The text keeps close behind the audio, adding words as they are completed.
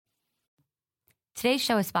Today's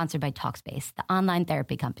show is sponsored by Talkspace, the online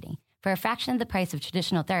therapy company. For a fraction of the price of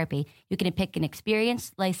traditional therapy, you can pick an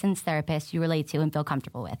experienced, licensed therapist you relate to and feel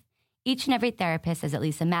comfortable with. Each and every therapist has at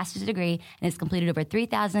least a master's degree and has completed over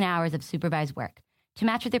 3,000 hours of supervised work. To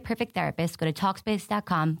match with your perfect therapist, go to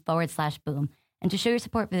Talkspace.com/boom. And to show your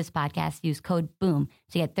support for this podcast, use code BOOM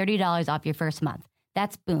to get $30 off your first month.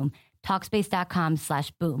 That's BOOM.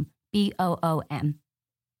 Talkspace.com/boom. BOOM.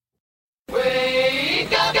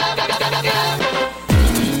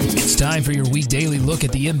 It's time for your week daily look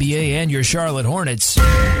at the NBA and your Charlotte Hornets.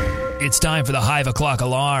 It's time for the Hive O'Clock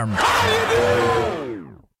Alarm. Oh,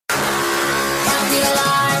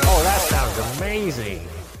 that sounds amazing.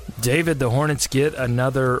 David, the Hornets get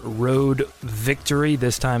another road victory,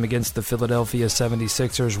 this time against the Philadelphia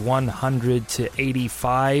 76ers,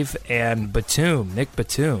 100-85, and Nick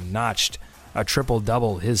Batum, notched a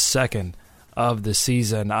triple-double, his second of the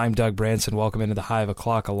season. I'm Doug Branson. Welcome into the Hive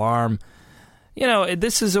O'Clock Alarm. You know,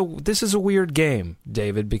 this is a weird game,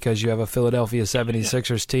 David, because you have a Philadelphia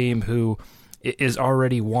 76ers team who is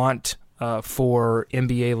already want for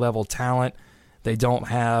NBA-level talent. They don't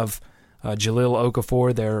have Jahlil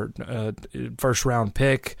Okafor, their first-round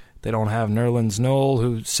pick. They don't have Nerlens Noel,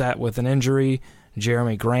 who sat with an injury.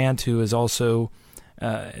 Jeremy Grant, who is also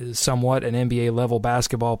somewhat an NBA-level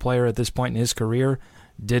basketball player at this point in his career,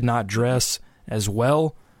 did not dress as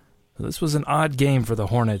well. This was an odd game for the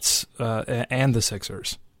Hornets and the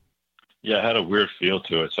Sixers. Yeah, it had a weird feel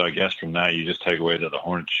to it. So I guess from that, you just take away that the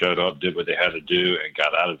Hornets showed up, did what they had to do, and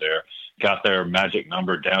got out of there. Got their magic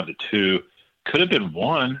number down to 2. Could have been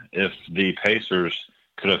 1 if the Pacers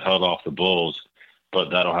could have held off the Bulls, but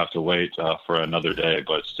that'll have to wait for another day.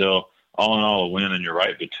 But still, all in all, a win. And you're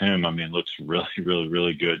right, Batum, looks really, really,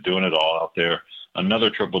 really good, doing it all out there. Another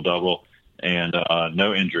triple-double and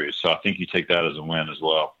no injuries. So I think you take that as a win as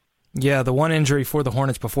well. Yeah, the one injury for the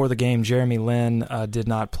Hornets before the game, Jeremy Lin did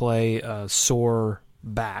not play, sore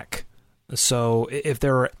back. So if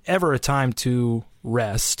there were ever a time to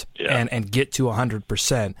rest and get to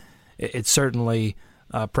 100%, it's certainly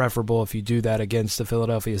preferable if you do that against the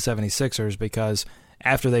Philadelphia 76ers, because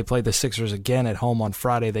after they play the Sixers again at home on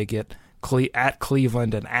Friday, they get at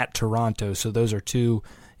Cleveland and at Toronto. So those are 2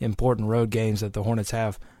 important road games that the Hornets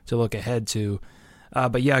have to look ahead to.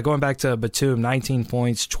 But yeah, going back to Batum, 19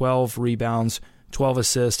 points, 12 rebounds, 12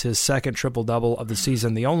 assists, his second triple-double of the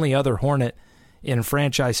season. The only other Hornet in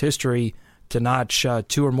franchise history to notch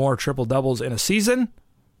 2 or more triple-doubles in a season,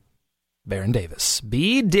 Baron Davis.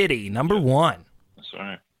 B. Diddy, number 1. That's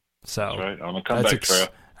right. So that's right. On the comeback trail.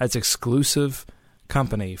 That's exclusive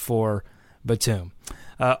company for Batum.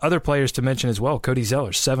 Other players to mention as well, Cody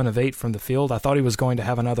Zeller, 7 of 8 from the field. I thought he was going to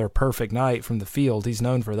have another perfect night from the field. He's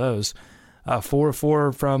known for those. 4 of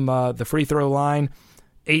 4 from the free throw line,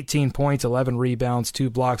 18 points, 11 rebounds, 2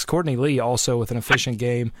 blocks. Courtney Lee also with an efficient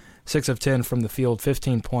game, 6 of 10 from the field,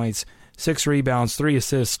 15 points, 6 rebounds, 3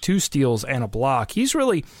 assists, 2 steals, and a block. He's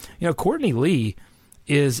really, Courtney Lee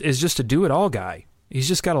is just a do-it-all guy. He's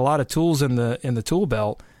just got a lot of tools in the tool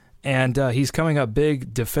belt, and he's coming up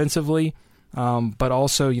big defensively, but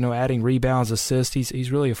also, adding rebounds, assists.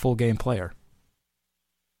 He's really a full-game player.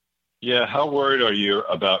 Yeah, how worried are you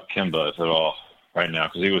about Kemba, if at all, right now?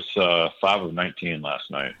 Because he was 5 of 19 last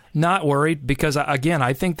night. Not worried, because, again,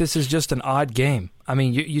 I think this is just an odd game.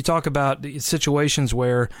 You talk about situations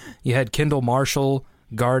where you had Kendall Marshall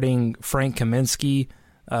guarding Frank Kaminsky.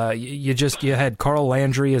 You had Carl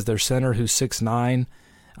Landry as their center, who's 6'9".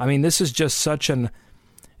 This is just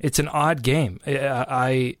it's an odd game.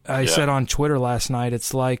 I said on Twitter last night,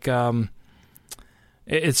 it's like on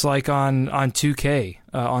 2K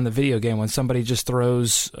on the video game when somebody just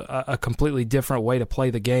throws a completely different way to play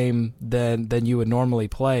the game than you would normally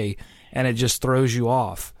play, and it just throws you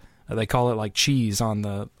off. They call it like cheese on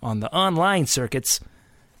the online circuits,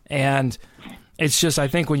 and it's just, I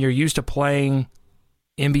think when you're used to playing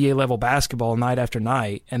NBA level basketball night after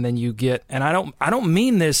night, and then you get, and I don't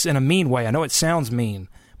mean this in a mean way. I know it sounds mean,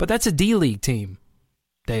 but that's a D-League team,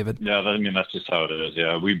 David. Yeah, that's just how it is.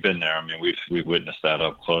 Yeah, we've been there. We've witnessed that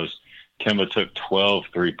up close. Kemba took 12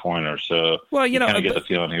 3-pointers, so you kind of get the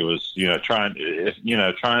feeling he was, trying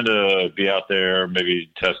to be out there,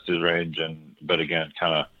 maybe test his range, but again,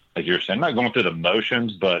 kind of like you're saying, not going through the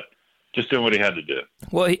motions, but just doing what he had to do.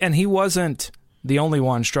 Well, and he wasn't the only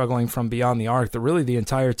one struggling from beyond the arc. Really, the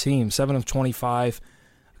entire team, 7 of 25,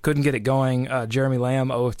 couldn't get it going. Jeremy Lamb,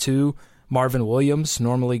 0 of 2. Marvin Williams,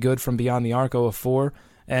 normally good from beyond the arc, 0 of 4.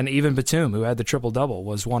 And even Batum, who had the triple-double,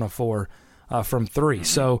 was 1 of 4 from 3.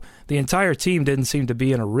 So the entire team didn't seem to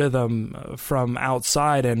be in a rhythm from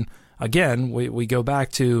outside. And again, we go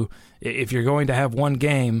back to, if you're going to have one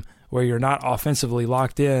game where you're not offensively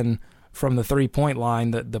locked in from the 3-point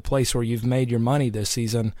line, the place where you've made your money this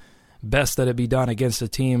season, best that it be done against a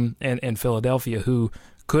team in Philadelphia who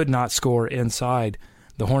could not score inside.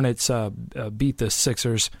 The Hornets beat the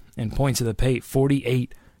Sixers in points in the paint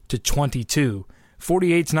 48-22.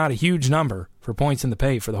 48's not a huge number for points in the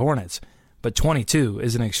paint for the Hornets, but 22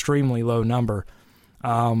 is an extremely low number.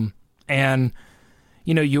 And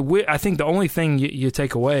I think the only thing you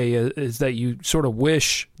take away is that you sort of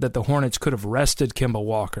wish that the Hornets could have rested Kemba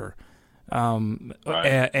Walker.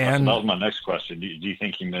 Right. And that was my next question. Do you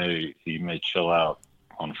think he may chill out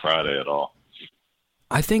on Friday at all?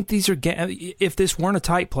 I think these are if this weren't a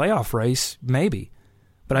tight playoff race, maybe.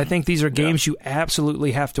 But I think these are games you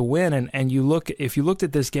absolutely have to win. And if you looked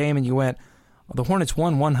at this game and you went, the Hornets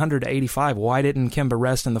won 100-85. Why didn't Kemba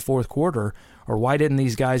rest in the fourth quarter? Or why didn't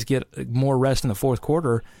these guys get more rest in the fourth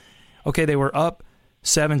quarter? Okay, they were up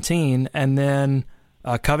 17, and then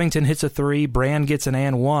Covington hits a 3, Brand gets an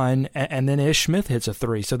and 1, and then Ish Smith hits a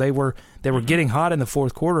 3. So they were getting hot in the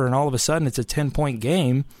fourth quarter, and all of a sudden it's a 10-point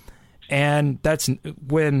game. And that's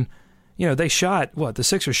when they shot, the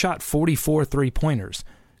Sixers shot 44 3-pointers.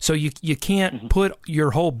 So you can't put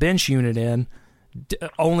your whole bench unit in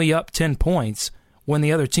only up 10 points when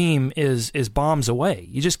the other team is bombs away.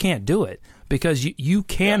 You just can't do it because you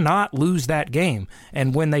cannot lose that game.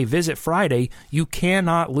 And when they visit Friday, you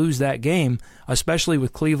cannot lose that game, especially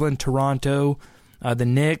with Cleveland, Toronto, the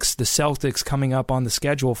Knicks, the Celtics coming up on the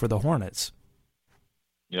schedule for the Hornets.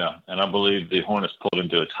 Yeah, and I believe the Hornets pulled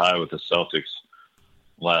into a tie with the Celtics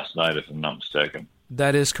last night, if I'm not mistaken.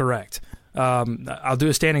 That is correct. I'll do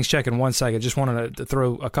a standings check in 1 second. Just wanted to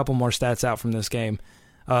throw a couple more stats out from this game.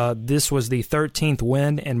 This was the 13th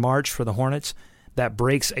win in March for the Hornets. That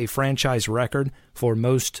breaks a franchise record for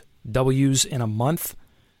most W's in a month,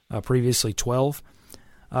 previously 12.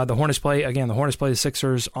 The Hornets play the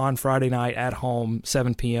Sixers on Friday night at home,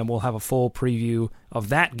 7 p.m. We'll have a full preview of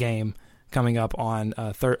that game coming up on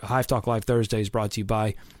Hive Talk Live Thursdays, brought to you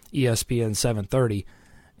by ESPN 730.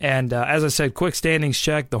 And as I said, quick standings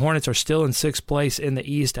check. The Hornets are still in 6th place in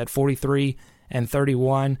the East at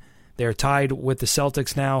 43-31. They're tied with the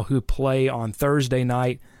Celtics now, who play on Thursday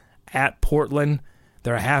night at Portland.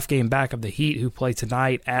 They're a half game back of the Heat, who play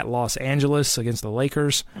tonight at Los Angeles against the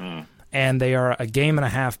Lakers. And they are a game and a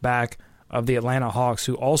half back of the Atlanta Hawks,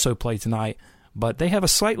 who also play tonight. But they have a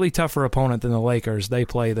slightly tougher opponent than the Lakers. They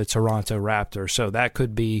play the Toronto Raptors. So that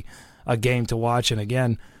could be a game to watch. And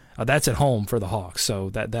again, that's at home for the Hawks,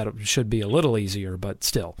 so that should be a little easier, but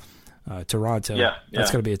still, Toronto,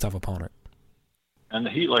 that's going to be a tough opponent. And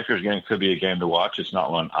the Heat-Lakers game could be a game to watch. It's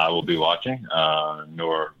not one I will be watching,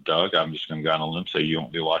 nor Doug. I'm just going to go on a limb, so you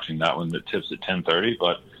won't be watching that one that tips at 10:30.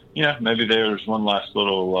 But, maybe there's one last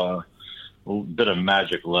little bit of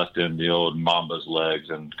magic left in the old Mamba's legs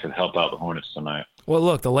and could help out the Hornets tonight. Well,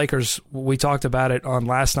 look, the Lakers, we talked about it on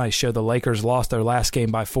last night's show. The Lakers lost their last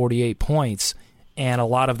game by 48 points. And a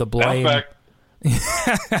lot of the blame,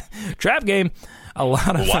 trap game.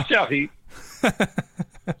 Watch out, Heat.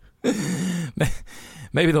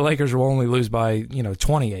 Maybe the Lakers will only lose by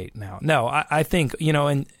 28 now. No, I think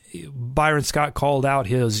and Byron Scott called out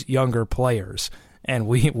his younger players, and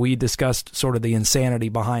we discussed sort of the insanity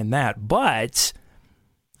behind that. But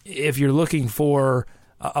if you're looking for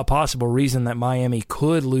a possible reason that Miami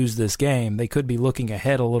could lose this game, they could be looking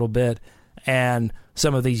ahead a little bit. And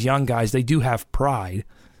some of these young guys, they do have pride.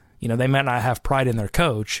 They might not have pride in their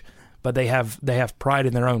coach, but they have pride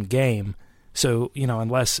in their own game. So,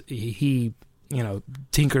 unless he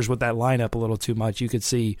tinkers with that lineup a little too much, you could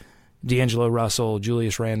see D'Angelo Russell,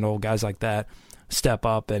 Julius Randle, guys like that step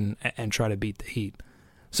up and try to beat the Heat.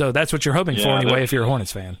 So that's what you're hoping for anyway if you're a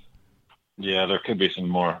Hornets fan. Yeah, there could be some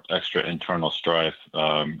more extra internal strife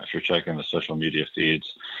if you're checking the social media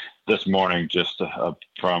feeds this morning, just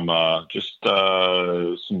from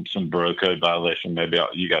some bro code violation. Maybe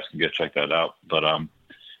you guys can go check that out. But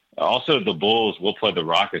also the Bulls will play the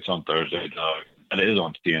Rockets on Thursday. That is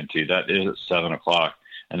on TNT. That is at 7:00,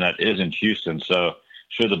 and that is in Houston. So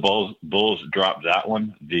should the Bulls drop that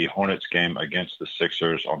one, the Hornets game against the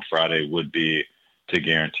Sixers on Friday would be to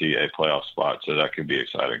guarantee a playoff spot. So that could be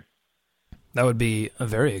exciting. That would be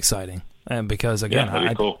very exciting, and because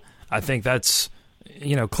again, cool. I think that's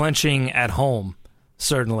clinching at home.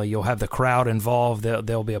 Certainly, you'll have the crowd involved.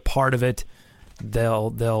 They'll be a part of it. And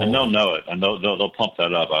they'll know it, and they'll pump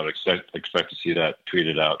that up. I would expect to see that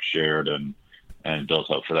tweeted out, shared, and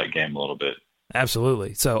built up for that game a little bit.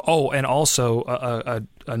 Absolutely. So, and also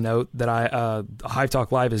a note that Hive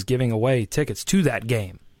Talk Live is giving away tickets to that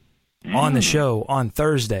game on the show on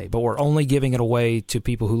Thursday, but we're only giving it away to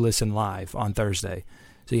people who listen live on Thursday.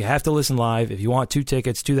 So you have to listen live if you want 2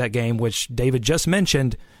 tickets to that game, which David just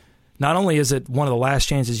mentioned. not only is it one of the last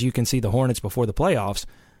chances you can see the Hornets before the playoffs,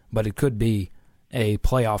 but it could be a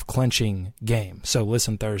playoff clinching game. So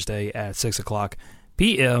listen Thursday at 6 o'clock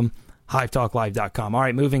p.m., HiveTalkLive.com. All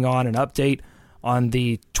right, moving on, an update on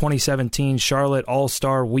the 2017 Charlotte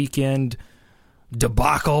All-Star Weekend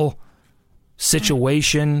debacle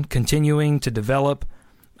situation continuing to develop.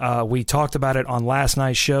 We talked about it on last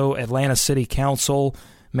night's show. Atlanta City Council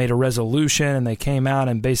made a resolution, and they came out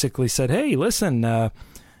and basically said, hey, listen, if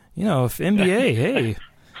NBA, hey,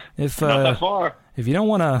 if you don't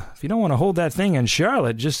want to hold that thing in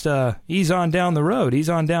Charlotte, just ease on down the road, ease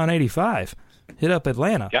on down 85. Hit up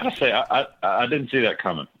Atlanta. Gotta say, I didn't see that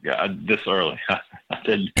coming. Yeah, this early. I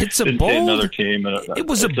didn't. It's a didn't bold. See another team. It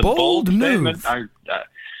was a bold move.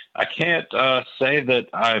 I can't say that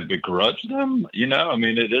I begrudge them. I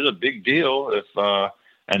mean, it is a big deal. If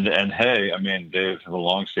and hey, I mean, they have a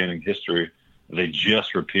long-standing history. They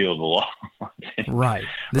just repealed the law. Right.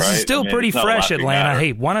 This is still pretty fresh, Atlanta. Matter.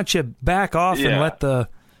 Hey, why don't you back off and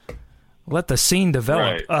let the scene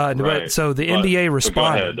develop? Right. But so the NBA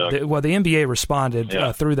responded. Go ahead, the NBA responded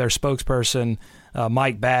through their spokesperson,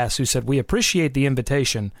 Mike Bass, who said, "We appreciate the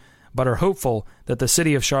invitation, but are hopeful that the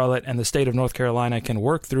city of Charlotte and the state of North Carolina can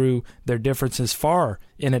work through their differences far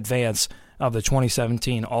in advance of the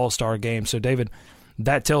 2017 All-Star Game." So, David,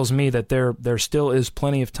 that tells me that there still is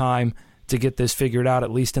plenty of time to get this figured out,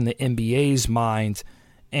 at least in the NBA's mind.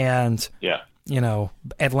 And,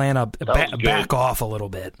 Atlanta, back off a little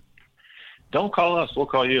bit. Don't call us. We'll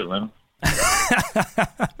call you, Atlanta.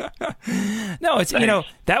 No, it's,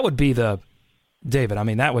 that would be David, I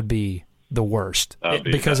mean, that would be the worst.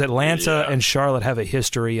 Because Atlanta and Charlotte have a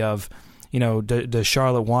history of, does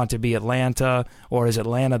Charlotte want to be Atlanta, or is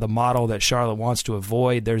Atlanta the model that Charlotte wants to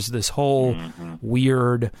avoid? There's this whole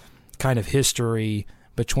weird kind of history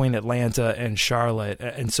between Atlanta and Charlotte.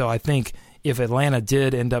 And so I think if Atlanta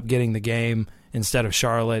did end up getting the game instead of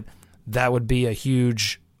Charlotte, that would be a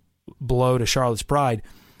huge blow to Charlotte's pride.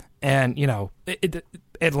 And,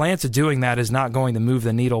 Atlanta doing that is not going to move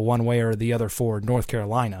the needle one way or the other for North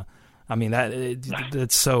Carolina. I mean,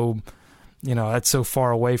 that's so, that's so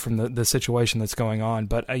far away from the situation that's going on.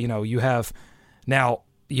 But, you have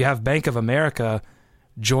Bank of America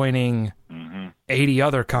joining 80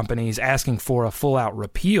 other companies asking for a full-out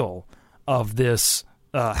repeal of this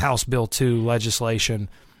House Bill 2 legislation.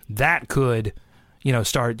 That could,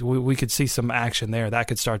 start. We could see some action there. That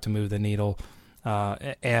could start to move the needle.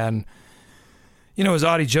 And, as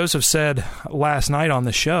Adi Joseph said last night on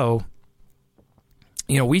the show,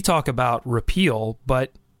 we talk about repeal,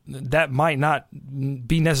 but that might not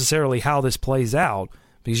be necessarily how this plays out,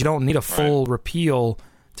 because you don't need a full repeal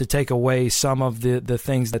to take away some of the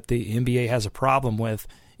things that the NBA has a problem with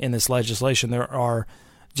in this legislation. There are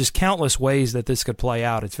just countless ways that this could play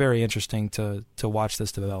out. It's very interesting to watch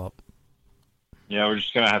this develop. Yeah, we're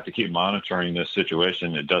just going to have to keep monitoring this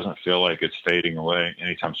situation. It doesn't feel like it's fading away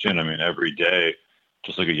anytime soon. I mean, every day,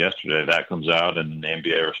 just look at yesterday, that comes out and the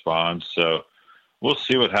NBA responds. So we'll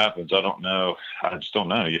see what happens. I don't know. I just don't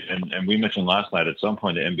know. And we mentioned last night, at some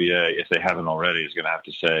point the NBA, if they haven't already, is going to have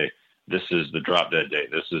to say, this is the drop dead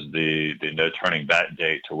date. This is the no turning back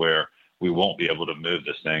date, to where we won't be able to move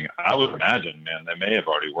this thing. I would imagine, man, they may have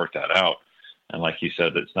already worked that out. And like you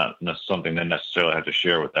said, it's not something they necessarily have to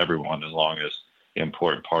share with everyone, as long as the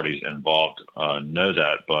important parties involved know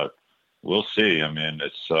that. But we'll see. I mean,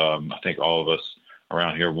 it's I think all of us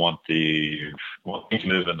around here want things to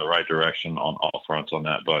move in the right direction on all fronts on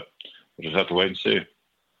that. But we'll just have to wait and see.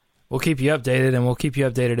 We'll keep you updated, and we'll keep you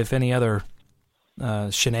updated if any other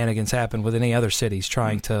shenanigans happen with any other cities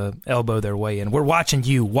trying to elbow their way in. We're watching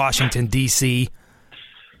you, Washington, D.C.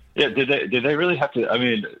 Yeah, did they really have to? I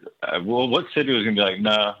mean, what city was going to be like,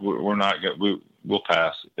 nah, we're not going. We'll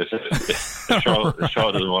pass. If Charlotte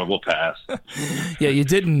doesn't want it, we'll pass. Yeah, you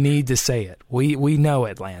didn't need to say it. We know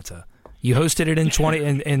Atlanta. You hosted it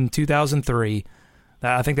in 2003.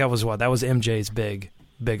 I think that was MJ's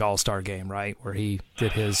big All-Star game, right, where he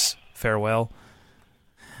did his farewell.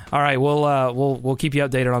 All right, we'll keep you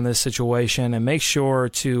updated on this situation, and make sure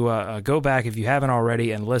to go back, if you haven't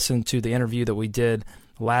already, and listen to the interview that we did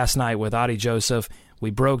last night with Adi Joseph. We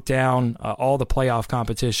broke down all the playoff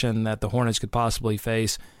competition that the Hornets could possibly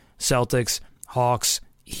face: Celtics, Hawks,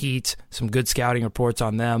 Heat, some good scouting reports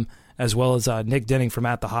on them, as well as Nick Denning from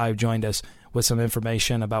At the Hive joined us with some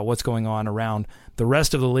information about what's going on around the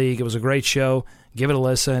rest of the league. It was a great show. Give it a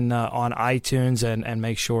listen on iTunes, and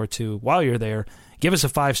make sure to, while you're there, give us a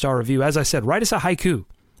 5-star review. As I said, write us a haiku.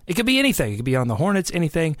 It could be anything. It could be on the Hornets,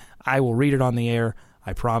 anything. I will read it on the air,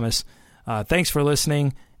 I promise. Thanks for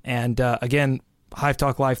listening. And again, Hive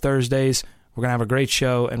Talk Live Thursdays. We're going to have a great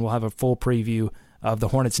show, and we'll have a full preview of the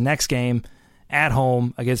Hornets' next game at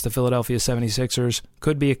home against the Philadelphia 76ers.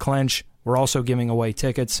 Could be a clinch. We're also giving away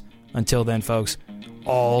tickets. Until then, folks,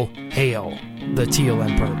 all hail the teal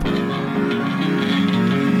and purple.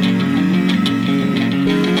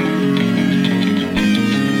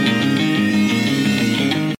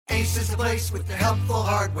 Ace is the place with the helpful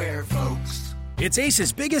hardware, folks. It's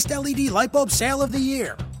Ace's biggest LED light bulb sale of the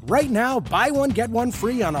year. Right now, buy one, get one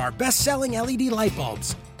free on our best-selling LED light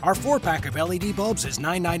bulbs. Our 4-pack of LED bulbs is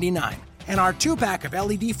 $9.99, and our 2-pack of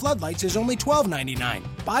LED floodlights is only $12.99.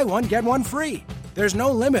 Buy one, get one free. There's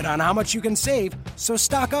no limit on how much you can save, so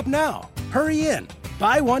stock up now. Hurry in.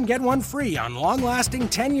 Buy one, get one free on long-lasting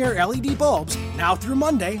 10-year LED bulbs now through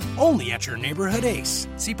Monday, only at your neighborhood Ace.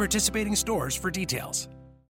 See participating stores for details.